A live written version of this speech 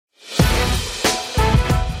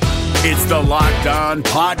It's the Locked On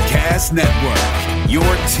Podcast Network, your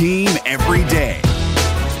team every day.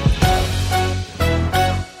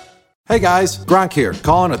 Hey guys, Gronk here,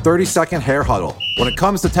 calling a 30-second hair huddle. When it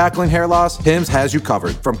comes to tackling hair loss, Hims has you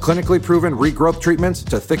covered. From clinically proven regrowth treatments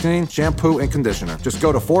to thickening, shampoo, and conditioner. Just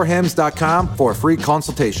go to 4hims.com for a free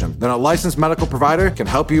consultation. Then a licensed medical provider can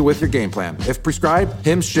help you with your game plan. If prescribed,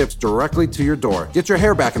 Hims ships directly to your door. Get your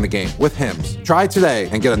hair back in the game with Hims. Try today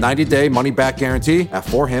and get a 90-day money-back guarantee at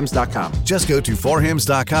 4hims.com. Just go to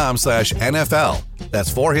 4hims.com/NFL.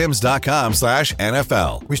 That's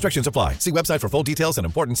 4hims.com/NFL. Restrictions apply. See website for full details and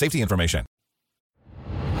important safety information.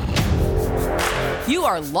 You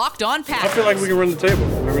are Locked On Packers. I feel like we can run the table.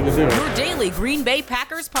 We're going to do it. Your daily Green Bay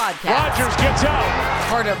Packers podcast. Rodgers gets out.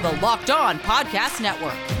 Part of the Locked On Podcast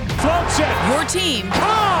Network. Floats it. Your team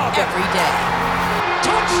every day.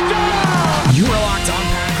 Touchdown! You are Locked On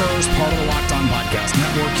Packers, part of the Locked On Podcast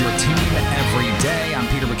Network, your team every day. I'm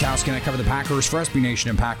Peter Bukowski, and I cover the Packers for SB Nation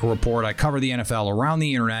and Packer Report. I cover the NFL around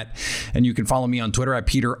the internet, and you can follow me on Twitter at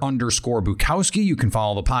Peter_Bukowski. You can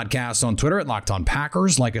follow the podcast on Twitter at Locked On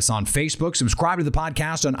Packers. Like us on Facebook. Subscribe to the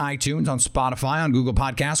podcast on iTunes, on Spotify, on Google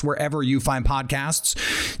Podcasts. Wherever you find podcasts,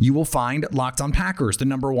 you will find Locked On Packers, the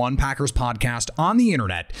 #1 Packers podcast on the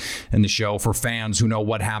internet, and the show for fans who know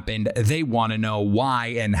what happened. They want to know why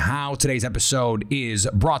and how. Today's episode is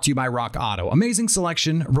brought to you by Rock Auto. Amazing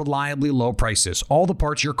selection, reliably low prices, all the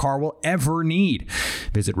parts your car will ever need.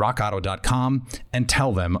 Visit rockauto.com and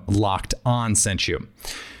tell them Locked On sent you.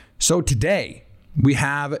 So today we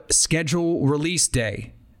have schedule release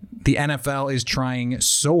day. The NFL is trying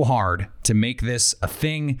so hard to make this a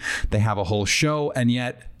thing. They have a whole show, and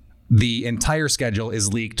yet the entire schedule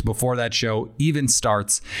is leaked before that show even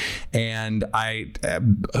starts. And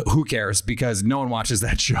who cares? Because no one watches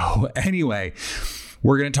that show anyway.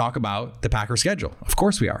 We're going to talk about the Packers schedule. Of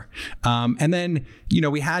course we are. And then,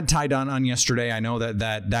 we had Ty Dunn on yesterday. I know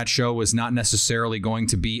that show was not necessarily going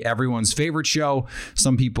to be everyone's favorite show.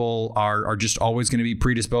 Some people are just always going to be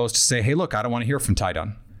predisposed to say, hey, look, I don't want to hear from Ty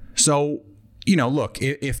Dunn. So, look,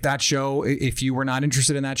 if you were not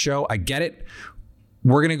interested in that show, I get it.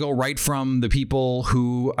 We're going to go right from the people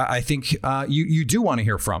who I think you do want to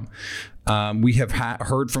hear from. We have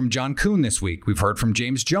heard from John Kuhn this week. We've heard from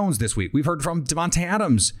James Jones this week. We've heard from Devontae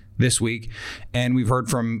Adams this week. And we've heard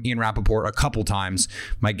from Ian Rappaport a couple times.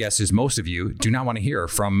 My guess is most of you do not want to hear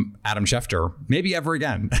from Adam Schefter, maybe ever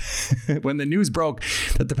again. When the news broke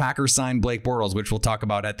that the Packers signed Blake Bortles, which we'll talk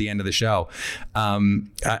about at the end of the show,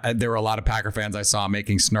 there were a lot of Packer fans I saw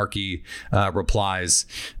making snarky replies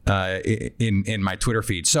in my Twitter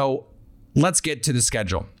feed. So let's get to the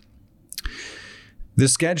schedule. The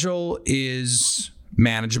schedule is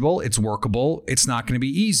manageable. It's workable. It's not going to be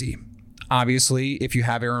easy. Obviously, if you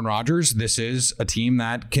have Aaron Rodgers, this is a team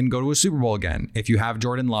that can go to a Super Bowl again. If you have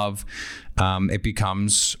Jordan Love, it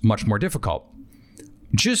becomes much more difficult.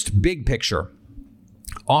 Just big picture.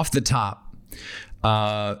 Off the top,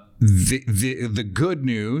 the good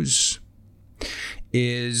news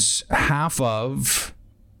is half of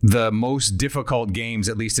the most difficult games,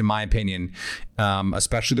 at least in my opinion,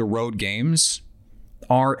 especially the road games,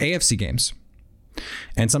 are AFC games.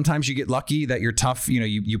 And sometimes you get lucky that you're tough.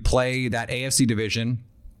 You play that AFC division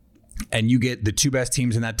and you get the two best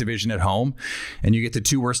teams in that division at home and you get the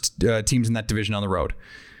two worst teams in that division on the road.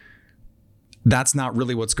 That's not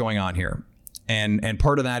really what's going on here. And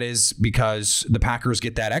part of that is because the Packers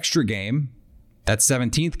get that extra game, that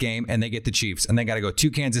 17th game, and they get the Chiefs, and they got to go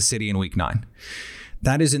to Kansas City in week 9.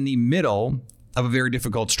 That is in the middle of a very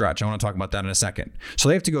difficult stretch. I want to talk about that in a second. So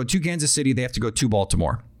they have to go to Kansas City. They have to go to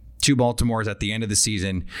Baltimore. To Baltimore is at the end of the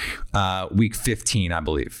season, week 15, I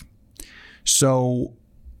believe. So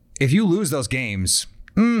if you lose those games,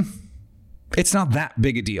 it's not that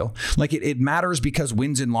big a deal. Like it matters because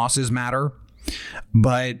wins and losses matter,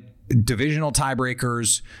 but divisional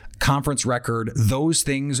tiebreakers, conference record, those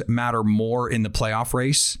things matter more in the playoff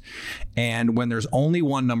race. And when there's only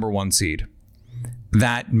one number 1 seed,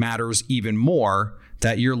 that matters even more,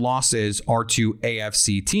 that your losses are to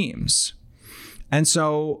AFC teams. And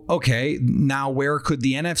so, okay, now where could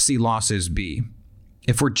the NFC losses be?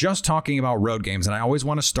 If we're just talking about road games, and I always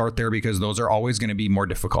want to start there because those are always going to be more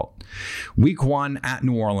difficult. Week 1 at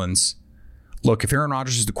New Orleans. Look, if Aaron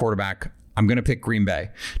Rodgers is the quarterback, I'm going to pick Green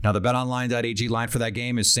Bay. Now, the betonline.ag line for that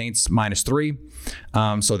game is Saints -3.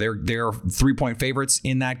 So they're 3-point favorites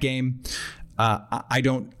in that game. I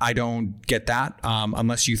don't get that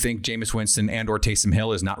unless you think Jameis Winston and/or Taysom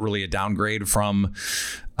Hill is not really a downgrade from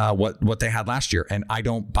what they had last year, and I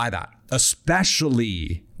don't buy that.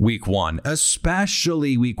 Especially week one,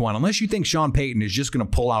 especially week one, unless you think Sean Payton is just going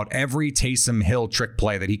to pull out every Taysom Hill trick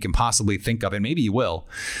play that he can possibly think of, and maybe he will.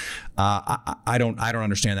 I don't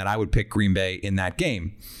understand that. I would pick Green Bay in that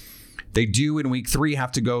game. They do in week 3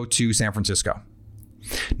 have to go to San Francisco.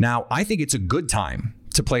 Now, I think it's a good time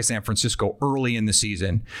to play San Francisco early in the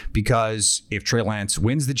season, because if Trey Lance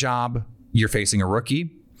wins the job, you're facing a rookie.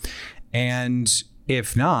 And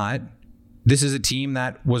if not, this is a team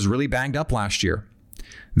that was really banged up last year.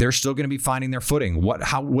 They're still going to be finding their footing.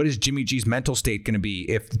 What is Jimmy G's mental state going to be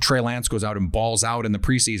if Trey Lance goes out and balls out in the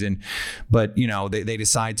preseason, but they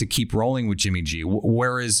decide to keep rolling with Jimmy G?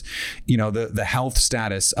 Where is the health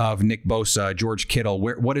status of Nick Bosa, George Kittle?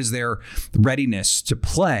 What is their readiness to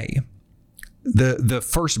play? The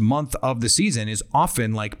first month of the season is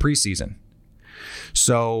often like preseason.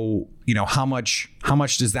 So how much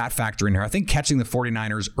does that factor in here? I think catching the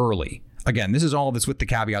 49ers early. Again, this is all this with the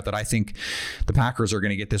caveat that I think the Packers are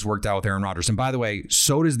going to get this worked out with Aaron Rodgers. And by the way,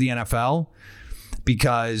 so does the NFL,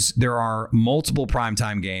 because there are multiple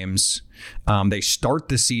primetime games. They start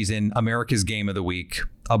the season, America's Game of the Week,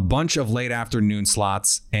 a bunch of late afternoon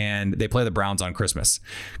slots, and they play the Browns on Christmas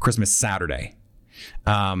Saturday.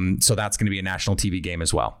 So that's going to be a national TV game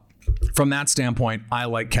as well. From that standpoint, I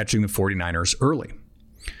like catching the 49ers early.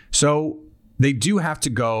 So they do have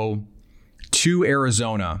to go to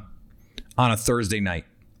Arizona on a Thursday night.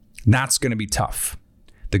 That's going to be tough.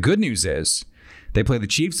 The good news is they play the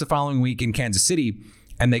Chiefs the following week in Kansas City,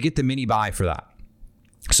 and they get the mini bye for that.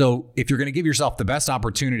 So if you're going to give yourself the best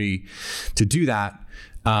opportunity to do that,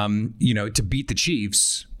 to beat the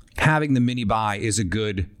Chiefs, having the mini bye is a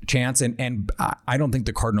good chance. And I don't think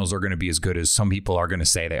the Cardinals are going to be as good as some people are going to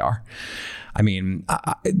say they are. I mean,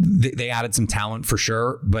 they added some talent for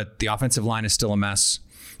sure, but the offensive line is still a mess.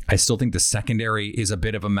 I still think the secondary is a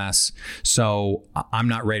bit of a mess. So I'm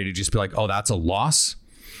not ready to just be like, oh, that's a loss.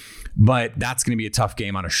 But that's going to be a tough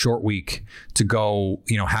game on a short week to go,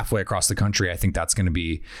 halfway across the country. I think that's going to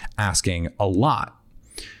be asking a lot.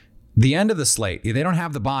 The end of the slate, they don't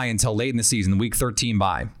have the bye until late in the season, the week 13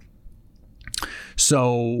 bye.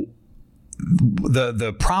 So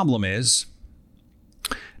the problem is,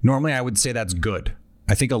 normally I would say that's good.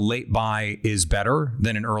 I think a late bye is better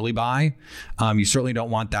than an early bye. You certainly don't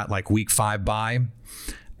want that like week 5 bye.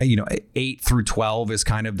 8 through 12 is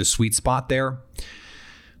kind of the sweet spot there.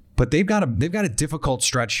 But they've got a difficult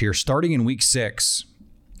stretch here. Starting in week 6,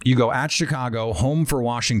 you go at Chicago, home for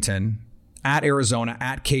Washington, at Arizona,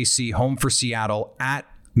 at KC, home for Seattle, at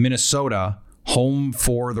Minnesota, home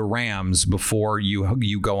for the Rams before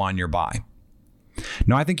you go on your bye.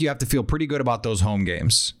 Now, I think you have to feel pretty good about those home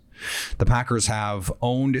games. The Packers have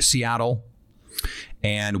owned Seattle,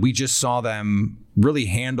 and we just saw them really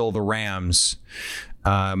handle the Rams.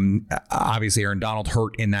 Obviously, Aaron Donald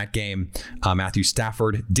hurt in that game. Matthew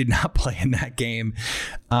Stafford did not play in that game,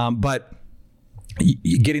 but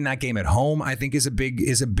getting that game at home, I think, is a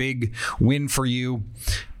big win for you,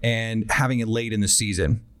 and having it late in the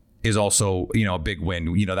season is also a big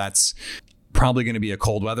win. That's probably going to be a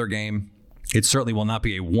cold weather game. It certainly will not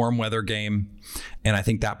be a warm weather game, and I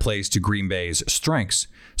think that plays to Green Bay's strengths.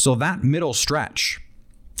 So that middle stretch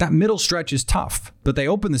is tough, but they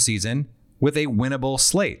open the season with a winnable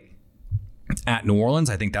slate. At New Orleans,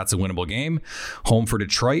 I think that's a winnable game. Home for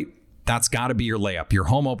Detroit, that's got to be your layup. Your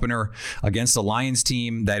home opener against a Lions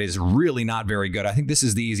team that is really not very good. I think this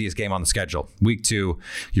is the easiest game on the schedule. Week 2,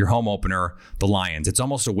 your home opener, the Lions. It's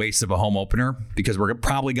almost a waste of a home opener because we're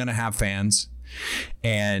probably going to have fans.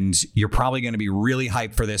 And you're probably going to be really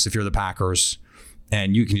hyped for this if you're the Packers,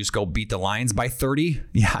 and you can just go beat the Lions by 30.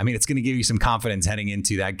 Yeah, I mean, it's going to give you some confidence heading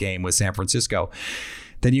into that game with San Francisco.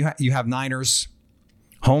 Then you have Niners,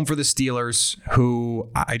 home for the Steelers, who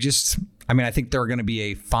I think they're going to be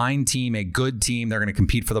a fine team, a good team. They're going to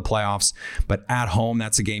compete for the playoffs, but at home,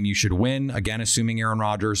 that's a game you should win. Again, assuming Aaron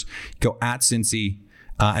Rodgers. Go at Cincy,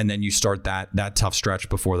 and then you start that tough stretch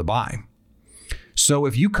before the bye. So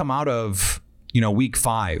if you come out of week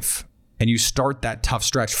 5 and you start that tough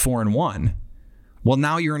stretch 4-1, well,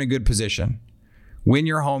 now you're in a good position. Win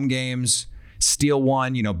your home games, steal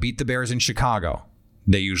one, beat the Bears in Chicago.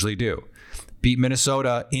 They usually do. Beat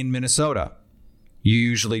Minnesota in Minnesota. You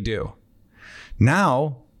usually do.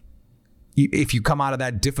 Now, if you come out of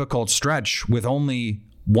that difficult stretch with only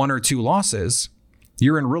 1 or 2 losses,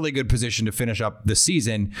 you're in really good position to finish up the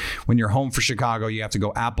season. When you're home for Chicago, you have to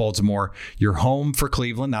go at Baltimore. You're home for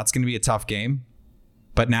Cleveland. That's going to be a tough game.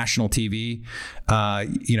 But national TV,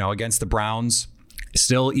 against the Browns,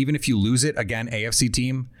 still, even if you lose it, again, AFC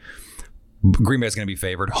team, Green Bay is going to be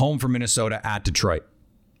favored. Home for Minnesota, at Detroit.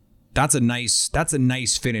 That's a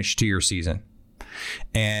nice finish to your season.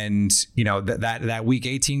 And, that week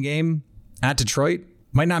 18 game at Detroit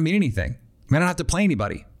might not mean anything. Might not have to play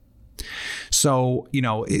anybody. So,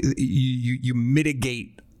 you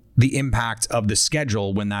mitigate the impact of the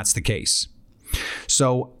schedule when that's the case.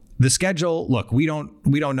 So the schedule, look, we don't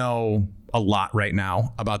know a lot right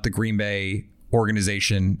now about the Green Bay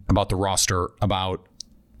organization, about the roster, about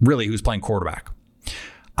really who's playing quarterback.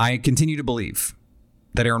 I continue to believe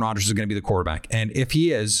that Aaron Rodgers is going to be the quarterback. And if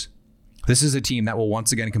he is, this is a team that will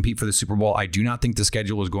once again compete for the Super Bowl. I do not think the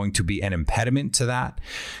schedule is going to be an impediment to that.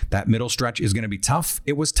 That middle stretch is going to be tough.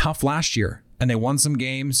 It was tough last year, and they won some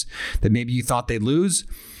games that maybe you thought they'd lose.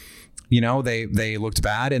 They looked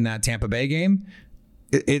bad in that Tampa Bay game.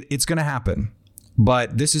 It's going to happen.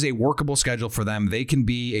 But this is a workable schedule for them. They can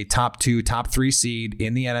be a top 2, top 3 seed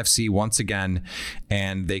in the NFC once again,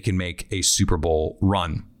 and they can make a Super Bowl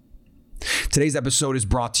run. Today's episode is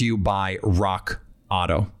brought to you by Rock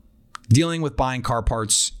Auto. Dealing with buying car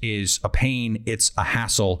parts is a pain. It's a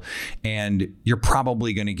hassle, and you're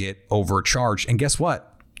probably going to get overcharged. And guess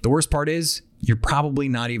what? The worst part is you're probably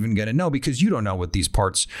not even going to know because you don't know what these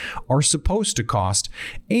parts are supposed to cost.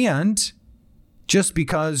 And just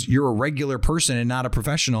because you're a regular person and not a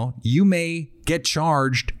professional, you may get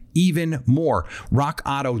charged even more. Rock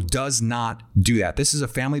Auto does not do that. This is a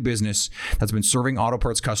family business that's been serving auto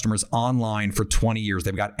parts customers online for 20 years.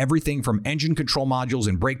 They've got everything from engine control modules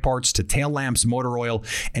and brake parts to tail lamps, motor oil,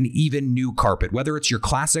 and even new carpet. Whether it's your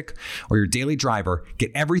classic or your daily driver,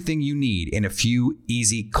 get everything you need in a few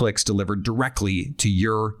easy clicks delivered directly to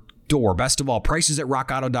your door. Best of all, prices at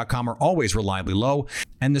rockauto.com are always reliably low,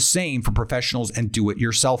 and the same for professionals and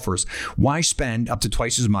do-it-yourselfers. Why spend up to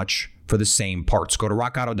twice as much for the same parts? Go to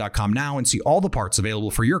rockauto.com now and see all the parts available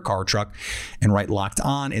for your car or truck, and write Locked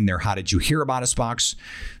On in their How Did You Hear About Us box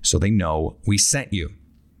so they know we sent you.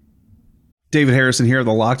 David Harrison here,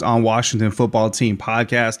 the Locked On Washington Football Team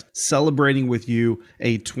podcast, celebrating with you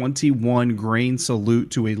a 21 grain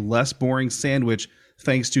salute to a less boring sandwich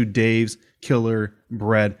thanks to Dave's Killer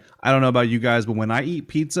Bread. I don't know about you guys, but when I eat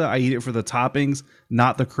pizza, I eat it for the toppings,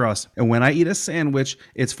 not the crust. And when I eat a sandwich,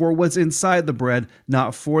 it's for what's inside the bread,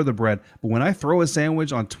 not for the bread. But when I throw a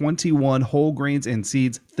sandwich on 21 whole grains and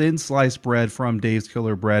seeds, thin sliced bread from Dave's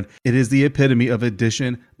Killer Bread, it is the epitome of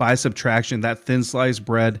addition by subtraction. That thin sliced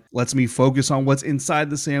bread lets me focus on what's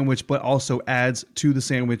inside the sandwich, but also adds to the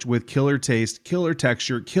sandwich with killer taste, killer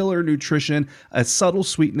texture, killer nutrition, a subtle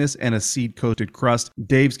sweetness, and a seed-coated crust.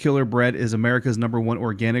 Dave's Killer Bread is America's #1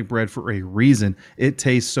 organic bread for a reason. It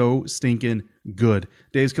tastes so stinking good.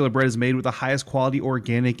 Dave's Killer Bread is made with the highest quality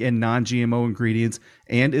organic and non-GMO ingredients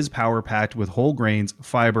and is power-packed with whole grains,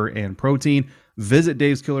 fiber, and protein. Visit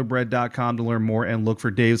daveskillerbread.com to learn more and look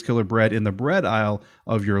for Dave's Killer Bread in the bread aisle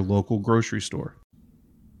of your local grocery store.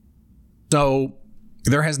 So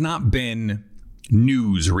there has not been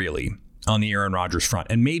news really on the Aaron Rodgers front,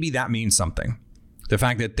 and maybe that means something. The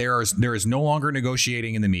fact that there is no longer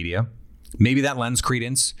negotiating in the media. Maybe that lends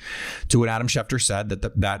credence to what Adam Schefter said,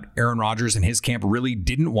 that Aaron Rodgers and his camp really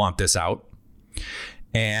didn't want this out,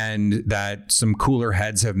 and that some cooler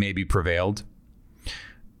heads have maybe prevailed.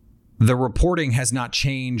 The reporting has not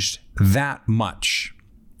changed that much.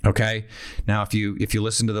 Okay. Now, if you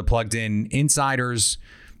listen to the Plugged In insiders,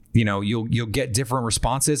 you'll get different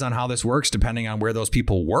responses on how this works depending on where those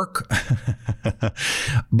people work.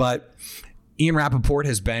 But Ian Rappaport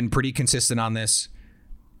has been pretty consistent on this.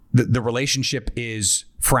 The relationship is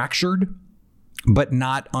fractured, but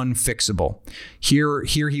not unfixable. Here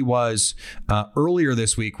he was earlier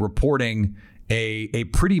this week reporting a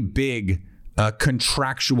pretty big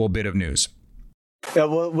contractual bit of news. Yeah,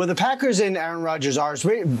 well, the Packers and Aaron Rodgers are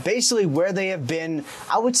basically where they have been,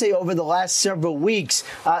 I would say, over the last several weeks.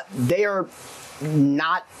 They are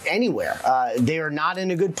not anywhere. They are not in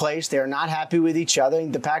a good place. They are not happy with each other.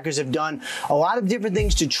 The Packers have done a lot of different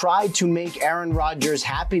things to try to make Aaron Rodgers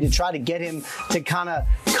happy, to try to get him to kind of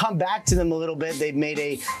come back to them a little bit. They've made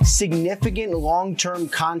a significant long-term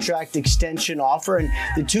contract extension offer, and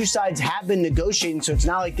the two sides have been negotiating, so it's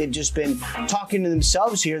not like they've just been talking to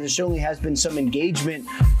themselves here. There certainly has been some engagement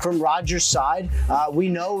from Rodgers' side. We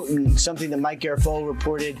know something that Mike Garafolo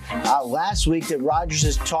reported last week, that Rodgers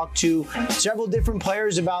has talked to several different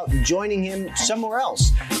players about joining him somewhere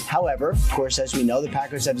else. However, of course, as we know, the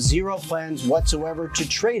Packers have zero plans whatsoever to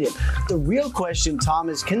trade him. The real question, Tom,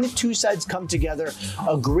 is can the two sides come together,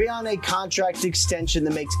 agree on a contract extension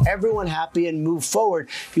that makes everyone happy and move forward?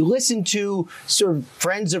 If you listen to sort of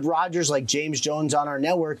friends of Rodgers like James Jones on our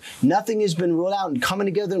network, nothing has been ruled out, and coming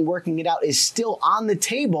together and working it out is still on the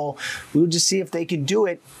table. We'll just see if they can do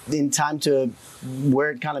it in time to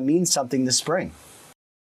where it kind of means something this spring.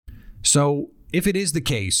 So if it is the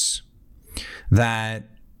case that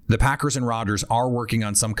the Packers and Rodgers are working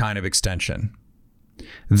on some kind of extension,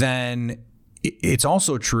 then it's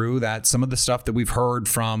also true that some of the stuff that we've heard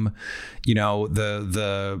from,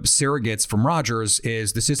 the surrogates from Rodgers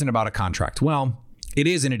is this isn't about a contract. Well, it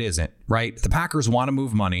is and it isn't, right? The Packers want to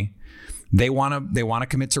move money. They want to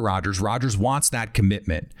commit to Rodgers. Rodgers wants that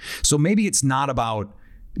commitment. So maybe it's not about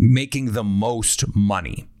making the most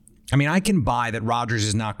money. I mean, I can buy that Rodgers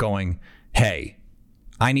is not going, hey,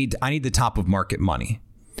 I need the top of market money.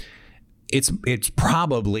 It's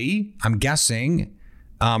probably, I'm guessing,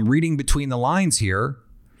 reading between the lines here,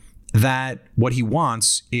 that what he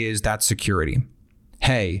wants is that security.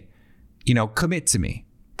 Hey, commit to me.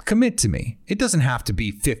 Commit to me. It doesn't have to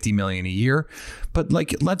be $50 million a year, but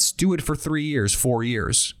let's do it for 3 years, 4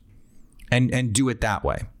 years, and do it that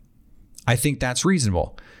way. I think that's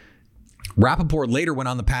reasonable. Rappaport later went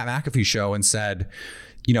on the Pat McAfee show and said,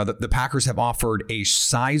 the Packers have offered a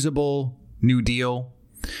sizable new deal.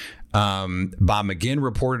 Bob McGinn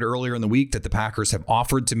reported earlier in the week that the Packers have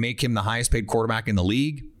offered to make him the highest paid quarterback in the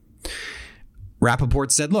league.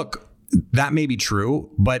 Rappaport said, look, that may be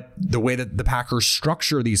true, but the way that the Packers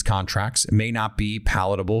structure these contracts may not be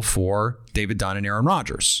palatable for David Dunn and Aaron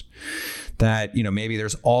Rodgers. That, maybe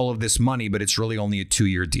there's all of this money, but it's really only a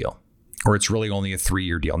 2-year deal, or it's really only a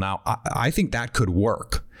 3-year deal. Now, I think that could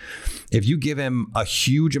work. If you give him a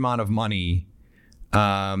huge amount of money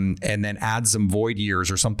and then add some void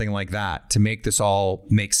years or something like that to make this all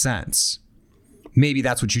make sense, maybe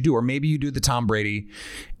that's what you do. Or maybe you do the Tom Brady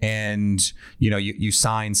and, you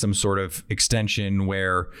sign some sort of extension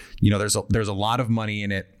where, there's a lot of money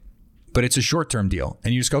in it, but it's a short-term deal.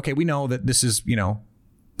 And you just go, okay, we know that this is,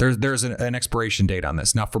 there's an expiration date on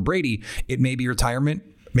this. Now for Brady, it may be retirement.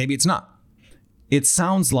 Maybe it's not. It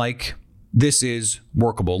sounds like this is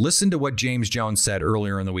workable. Listen to what James Jones said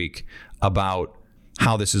earlier in the week about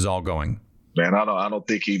how this is all going. Man, I don't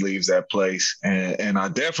think he leaves that place. And I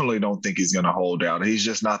definitely don't think he's going to hold out. He's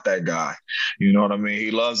just not that guy. You know what I mean?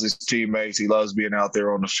 He loves his teammates. He loves being out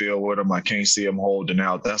there on the field with them. I can't see him holding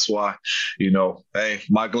out. That's why, hey,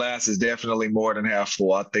 my glass is definitely more than half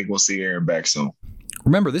full. I think we'll see Aaron back soon.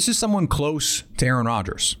 Remember, this is someone close to Aaron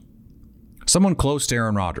Rodgers. Someone close to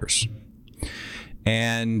Aaron Rodgers.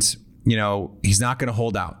 And, he's not going to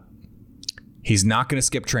hold out. He's not going to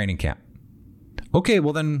skip training camp. Okay,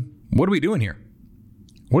 well then, what are we doing here?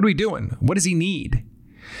 What are we doing? What does he need?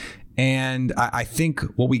 And I think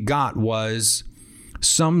what we got was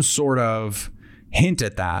some sort of hint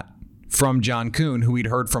at that from John Kuhn, who we'd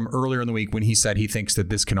heard from earlier in the week when he said he thinks that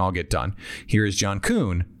this can all get done. Here is John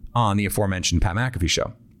Kuhn on the aforementioned Pat McAfee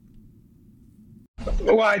show.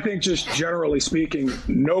 Well, I think just generally speaking,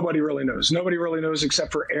 nobody really knows. Nobody really knows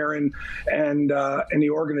except for Aaron and the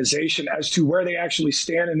organization as to where they actually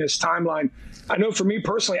stand in this timeline. I know for me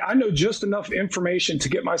personally, I know just enough information to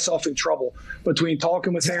get myself in trouble between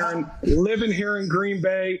talking with Aaron, living here in Green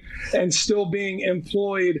Bay, and still being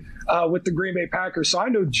employed with the Green Bay Packers. So I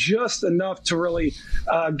know just enough to really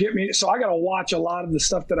get me. So I got to watch a lot of the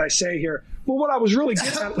stuff that I say here. But what I was really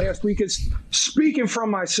getting at last week is speaking from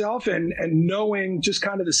myself and knowing just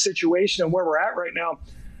kind of the situation and where we're at right now.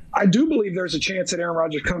 I do believe there's a chance that Aaron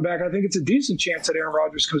Rodgers comes back. I think it's a decent chance that Aaron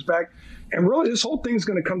Rodgers comes back. And really, this whole thing's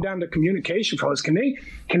going to come down to communication, fellas. Can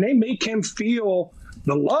they make him feel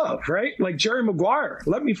the love, right? Like Jerry Maguire,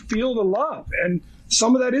 let me feel the love. And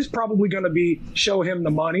some of that is probably going to be show him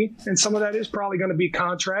the money, and some of that is probably going to be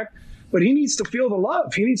contract. But he needs to feel the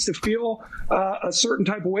love. He needs to feel a certain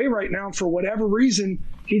type of way right now. For whatever reason,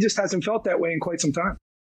 he just hasn't felt that way in quite some time.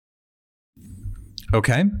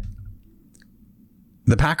 Okay.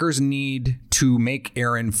 The Packers need to make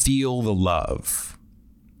Aaron feel the love.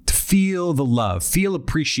 To feel the love. Feel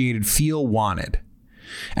appreciated. Feel wanted.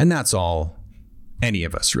 And that's all any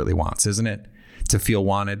of us really wants, isn't it? To feel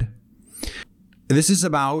wanted. This is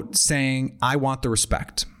about saying, I want the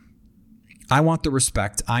respect. I want the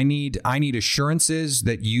respect. I need assurances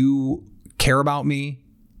that you care about me,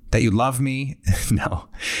 that you love me. No,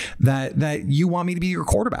 that you want me to be your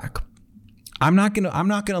quarterback. I'm not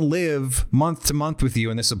gonna live month to month with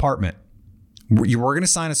you in this apartment. We're gonna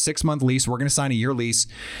sign a 6-month lease. We're gonna sign a year lease,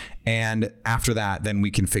 and after that, then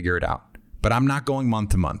we can figure it out. But I'm not going month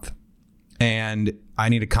to month, and I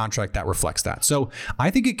need a contract that reflects that. So I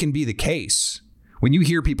think it can be the case. When you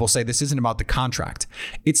hear people say this isn't about the contract,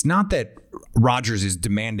 it's not that Rodgers is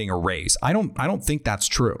demanding a raise. I don't think that's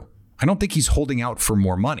true. I don't think he's holding out for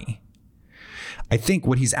more money. I think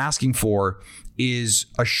what he's asking for is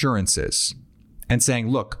assurances and saying,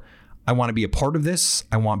 look, I want to be a part of this.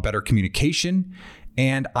 I want better communication,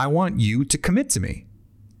 and I want you to commit to me.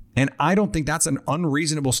 And I don't think that's an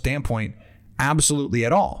unreasonable standpoint absolutely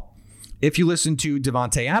at all. if you listen to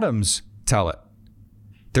Davante Adams tell it.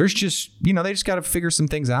 There's just, they just got to figure some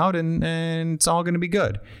things out and it's all going to be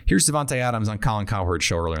good. Here's Davante Adams on Colin Cowherd's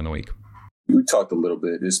show earlier in the week. We talked a little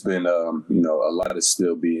bit. It's been, a lot is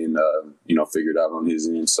still being, figured out on his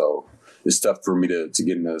end. So it's tough for me to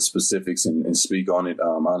get into specifics and speak on it.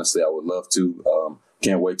 Honestly, I would love to.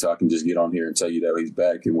 Can't wait till I can just get on here and tell you that he's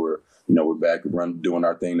back and we're back doing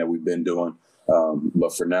our thing that we've been doing.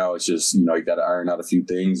 But for now, it's just, you got to iron out a few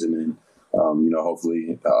things and then,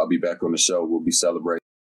 hopefully I'll be back on the show. We'll be celebrating.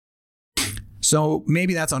 So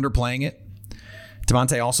maybe that's underplaying it.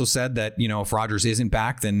 Davante also said that, if Rodgers isn't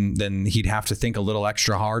back, then he'd have to think a little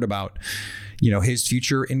extra hard about, his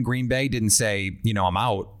future in Green Bay. Didn't say, I'm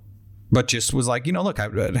out, but just was like, look,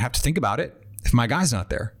 I'd have to think about it if my guy's not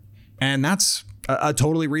there. And that's a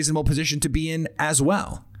totally reasonable position to be in as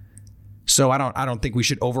well. So I don't think we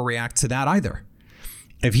should overreact to that either.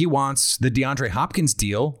 If he wants the DeAndre Hopkins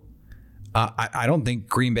deal, I don't think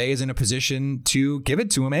Green Bay is in a position to give it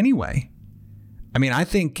to him anyway. I mean, I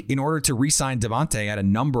think in order to re-sign Davante at a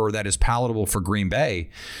number that is palatable for Green Bay,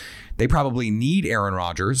 they probably need Aaron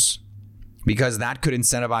Rodgers because that could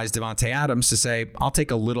incentivize Davante Adams to say, I'll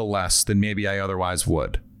take a little less than maybe I otherwise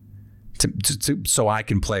would so I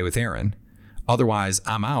can play with Aaron. Otherwise,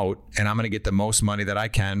 I'm out and I'm going to get the most money that I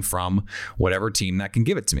can from whatever team that can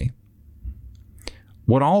give it to me.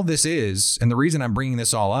 What all this is, and the reason I'm bringing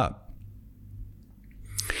this all up,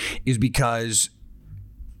 is because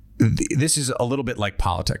this is a little bit like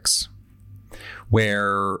politics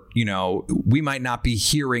where, we might not be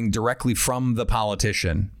hearing directly from the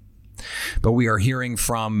politician, but we are hearing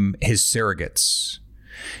from his surrogates.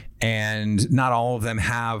 And not all of them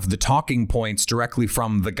have the talking points directly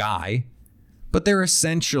from the guy, but they're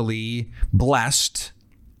essentially blessed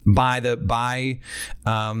by the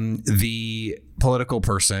political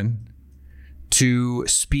person to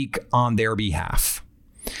speak on their behalf.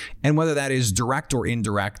 And whether that is direct or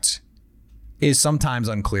indirect is sometimes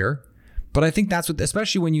unclear. But I think that's what,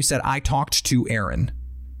 especially when you said, I talked to Aaron.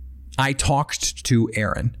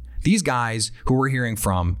 These guys who we're hearing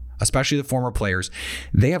from, especially the former players,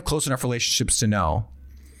 they have close enough relationships to know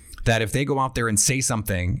that if they go out there and say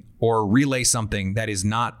something or relay something that is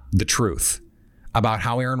not the truth about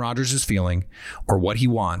how Aaron Rodgers is feeling or what he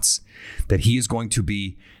wants, that he is going to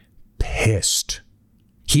be pissed.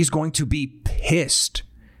 He's going to be pissed.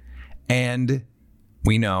 And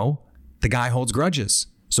we know the guy holds grudges.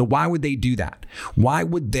 So why would they do that? Why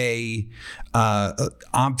would they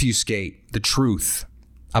obfuscate the truth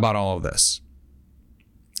about all of this?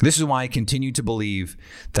 This is why I continue to believe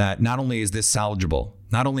that not only is this salvageable,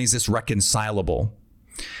 not only is this reconcilable,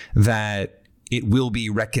 that it will be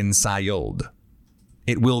reconciled.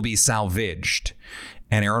 It will be salvaged.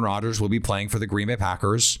 And Aaron Rodgers will be playing for the Green Bay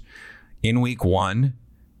Packers in week 1.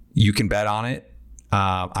 You can bet on it.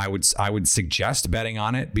 I would suggest betting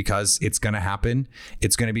on it because it's going to happen.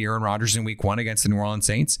 It's going to be Aaron Rodgers in week 1 against the New Orleans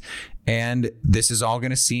Saints. And this is all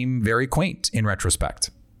going to seem very quaint in retrospect.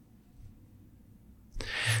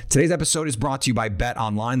 Today's episode is brought to you by Bet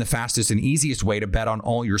Online, the fastest and easiest way to bet on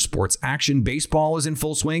all your sports action. Baseball is in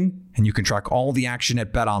full swing, and you can track all the action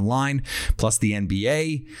at Bet Online, plus the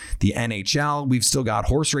NBA, the NHL. We've still got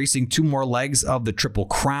horse racing, 2 more legs of the Triple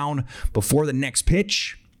Crown before the next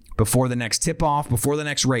pitch. Before the next tip-off, before the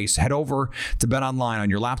next race, head over to Bet Online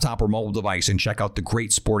on your laptop or mobile device and check out the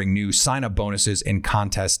great sporting news, sign-up bonuses, and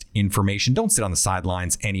contest information. Don't sit on the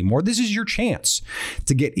sidelines anymore. This is your chance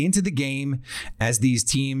to get into the game as these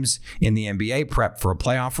teams in the NBA prep for a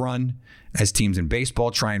playoff run, as teams in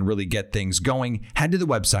baseball try and really get things going. Head to the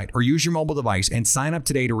website or use your mobile device and sign up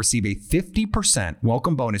today to receive a 50%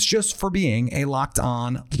 welcome bonus just for being a Locked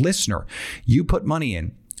On listener. You put money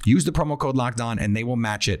in. Use the promo code Locked On, and they will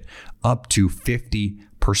match it up to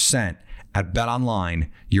 50% at BetOnline,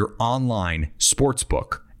 your online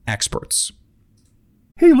sportsbook experts.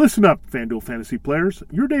 Hey, listen up, FanDuel fantasy players.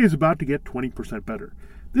 Your day is about to get 20% better.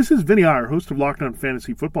 This is Vinny Iyer, host of Locked On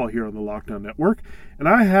Fantasy Football here on the Locked On Network, and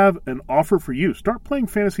I have an offer for you. Start playing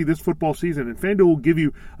fantasy this football season, and FanDuel will give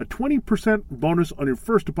you a 20% bonus on your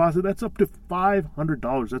first deposit. That's up to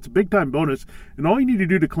 $500. That's a big-time bonus, and all you need to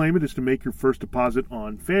do to claim it is to make your first deposit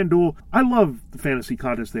on FanDuel. I love the fantasy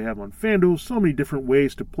contests they have on FanDuel. So many different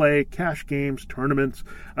ways to play, cash games, tournaments.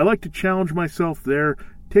 I like to challenge myself there.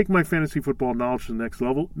 Take my fantasy football knowledge to the next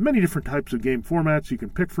level. Many different types of game formats you can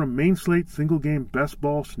pick from: main slate, single game, best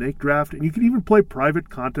ball, snake draft, and you can even play private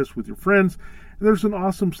contests with your friends. And there's an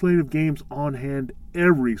awesome slate of games on hand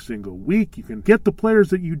every single week. You can get the players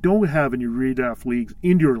that you don't have in your redraft leagues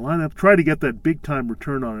into your lineup. Try to get that big-time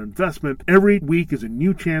return on investment. Every week is a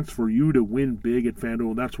new chance for you to win big at FanDuel,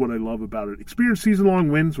 and that's what I love about it. Experience season-long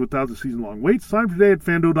wins without the season-long waits. Sign up today at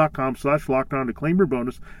FanDuel.com/LockedOn to claim your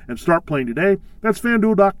bonus and start playing today. That's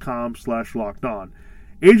FanDuel.com/LockedOn.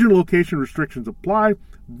 Age and location restrictions apply.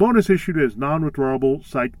 Bonus issued as non-withdrawable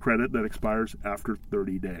site credit that expires after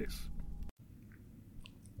 30 days.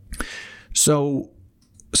 So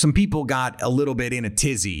some people got a little bit in a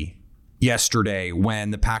tizzy yesterday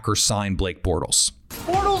when the Packers signed Blake Bortles.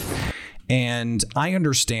 And I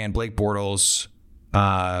understand Blake Bortles,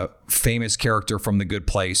 famous character from The Good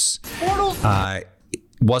Place,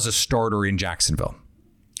 was a starter in Jacksonville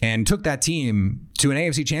and took that team to an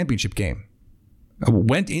AFC Championship game.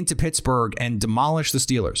 Went into Pittsburgh and demolished the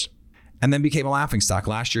Steelers and then became a laughingstock.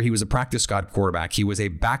 Last year, he was a practice squad quarterback. He was a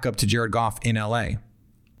backup to Jared Goff in LA.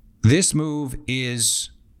 This move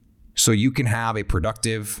is so you can have a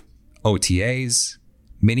productive OTAs,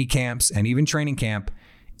 mini camps, and even training camp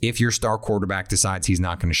if your star quarterback decides he's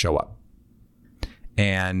not going to show up.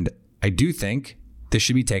 And I do think this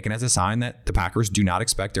should be taken as a sign that the Packers do not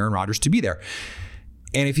expect Aaron Rodgers to be there.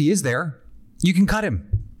 And if he is there, you can cut him.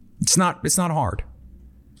 It's not hard.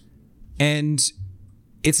 And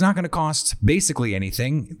it's not going to cost basically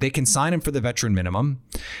anything. They can sign him for the veteran minimum.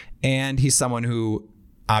 And he's someone who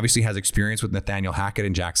obviously has experience with Nathaniel Hackett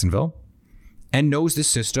in Jacksonville and knows this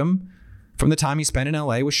system from the time he spent in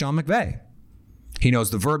LA with Sean McVay. He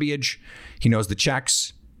knows the verbiage. He knows the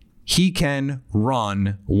checks. He can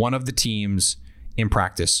run one of the teams in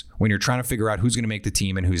practice when you're trying to figure out who's going to make the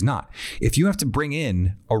team and who's not. If you have to bring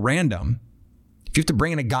in a random, if you have to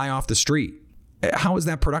bring in a guy off the street, how is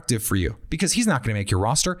that productive for you? Because he's not going to make your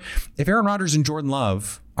roster. If Aaron Rodgers and Jordan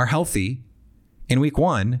Love are healthy in week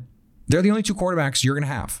one, they're the only two quarterbacks you're going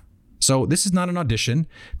to have. So this is not an audition.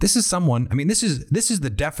 This is someone, this is the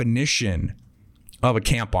definition of a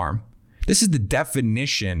camp arm. This is the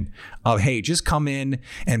definition of, hey, just come in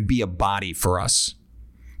and be a body for us.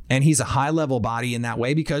 And he's a high-level body in that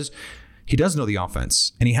way because he does know the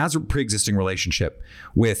offense and he has a pre-existing relationship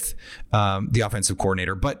with the offensive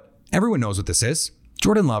coordinator. But everyone knows what this is.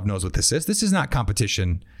 Jordan Love knows what this is. This is not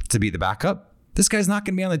competition to be the backup. This guy's not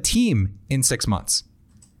going to be on the team in 6 months.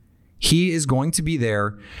 He is going to be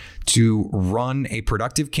there to run a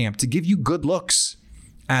productive camp, to give you good looks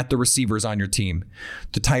at the receivers on your team,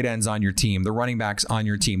 the tight ends on your team, the running backs on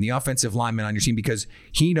your team, the offensive linemen on your team, because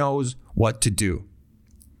he knows what to do.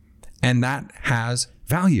 And that has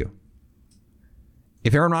value.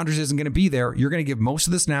 If Aaron Rodgers isn't going to be there, you're going to give most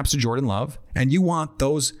of the snaps to Jordan Love, and you want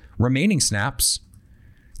those remaining snaps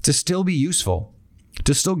to still be useful,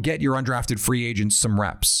 to still get your undrafted free agents some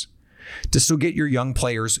reps, to still get your young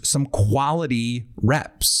players some quality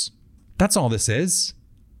reps. That's all this is.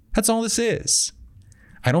 That's all this is.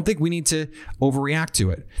 I don't think we need to overreact to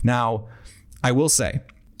it. Now, I will say,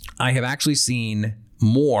 I have actually seen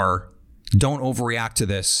more don't overreact to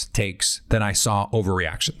this takes than I saw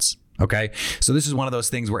overreactions. Okay. So this is one of those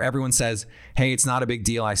things where everyone says, hey, it's not a big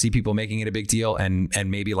deal. I see people making it a big deal and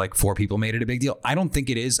maybe like 4 people made it a big deal. I don't think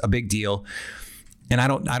it is a big deal. And I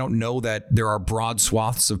don't know that there are broad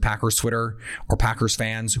swaths of Packers Twitter or Packers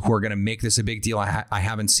fans who are going to make this a big deal. I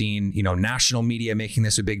haven't seen, national media making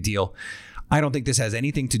this a big deal. I don't think this has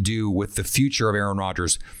anything to do with the future of Aaron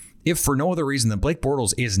Rodgers. If for no other reason than Blake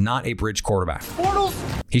Bortles is not a bridge quarterback.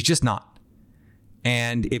 He's just not.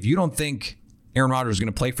 And if you don't think Aaron Rodgers is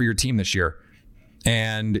going to play for your team this year,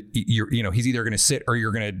 and he's either going to sit or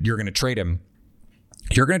you're going to trade him.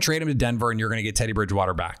 You're going to trade him to Denver, and you're going to get Teddy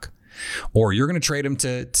Bridgewater back, or you're going to trade him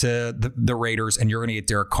to the Raiders, and you're going to get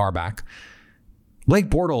Derek Carr back. Blake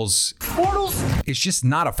Bortles is just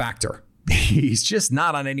not a factor. He's just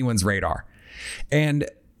not on anyone's radar, and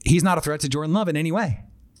he's not a threat to Jordan Love in any way,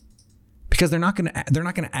 because they're not going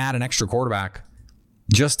to add an extra quarterback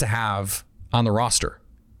just to have on the roster.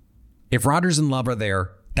 If Rodgers and Love are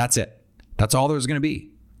there, that's it. That's all there's going to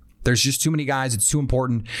be. There's just too many guys. It's too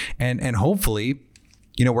important. And hopefully,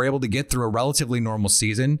 we're able to get through a relatively normal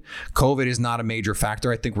season. COVID is not a major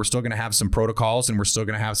factor. I think we're still going to have some protocols and we're still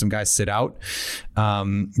going to have some guys sit out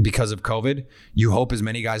because of COVID. You hope as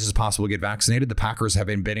many guys as possible get vaccinated. The Packers have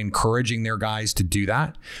been encouraging their guys to do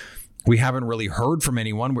that. We haven't really heard from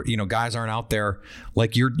anyone where, guys aren't out there.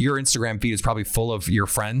 Like your Instagram feed is probably full of your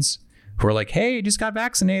friends who are like, hey, just got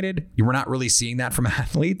vaccinated. We're not really seeing that from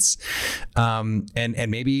athletes. And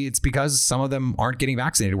maybe it's because some of them aren't getting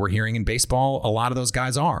vaccinated. We're hearing in baseball, a lot of those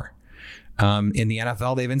guys are. In the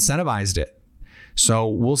NFL, they've incentivized it. So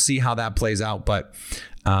we'll see how that plays out. But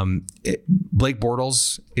Blake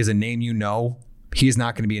Bortles is a name He is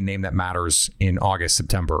not going to be a name that matters in August,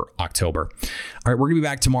 September, October. All right, we're going to be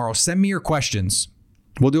back tomorrow. Send me your questions.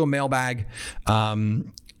 We'll do a mailbag.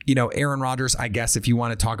 Aaron Rodgers, I guess, if you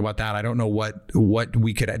want to talk about that, I don't know what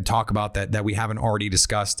we could talk about that we haven't already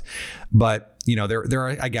discussed. But, there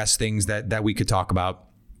are, I guess, things that we could talk about.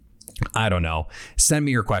 I don't know. Send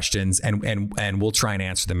me your questions and we'll try and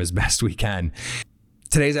answer them as best we can.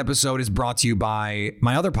 Today's episode is brought to you by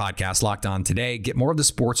my other podcast, Locked On Today. Get more of the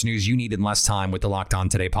sports news you need in less time with the Locked On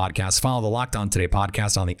Today podcast. Follow the Locked On Today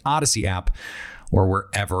podcast on the Odyssey app or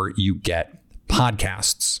wherever you get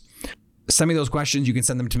podcasts. Send me those questions. You can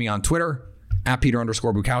send them to me on Twitter, at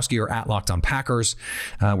Peter_Bukowski or at Locked On Packers,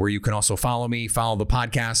 where you can also follow me. Follow the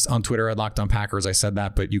podcast on Twitter at Locked On Packers. I said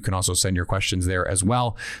that, but you can also send your questions there as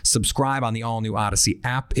well. Subscribe on the all-new Odyssey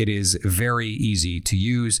app. It is very easy to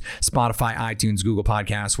use. Spotify, iTunes, Google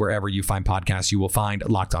Podcasts, wherever you find podcasts, you will find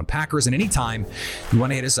Locked On Packers. And anytime you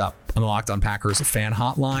want to hit us up on the Locked On Packers fan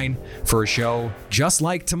hotline for a show just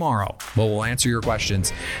like tomorrow, well, we'll answer your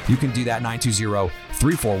questions. You can do that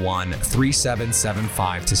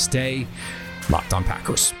 920-341-3775 to stay Locked On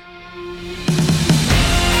Packers.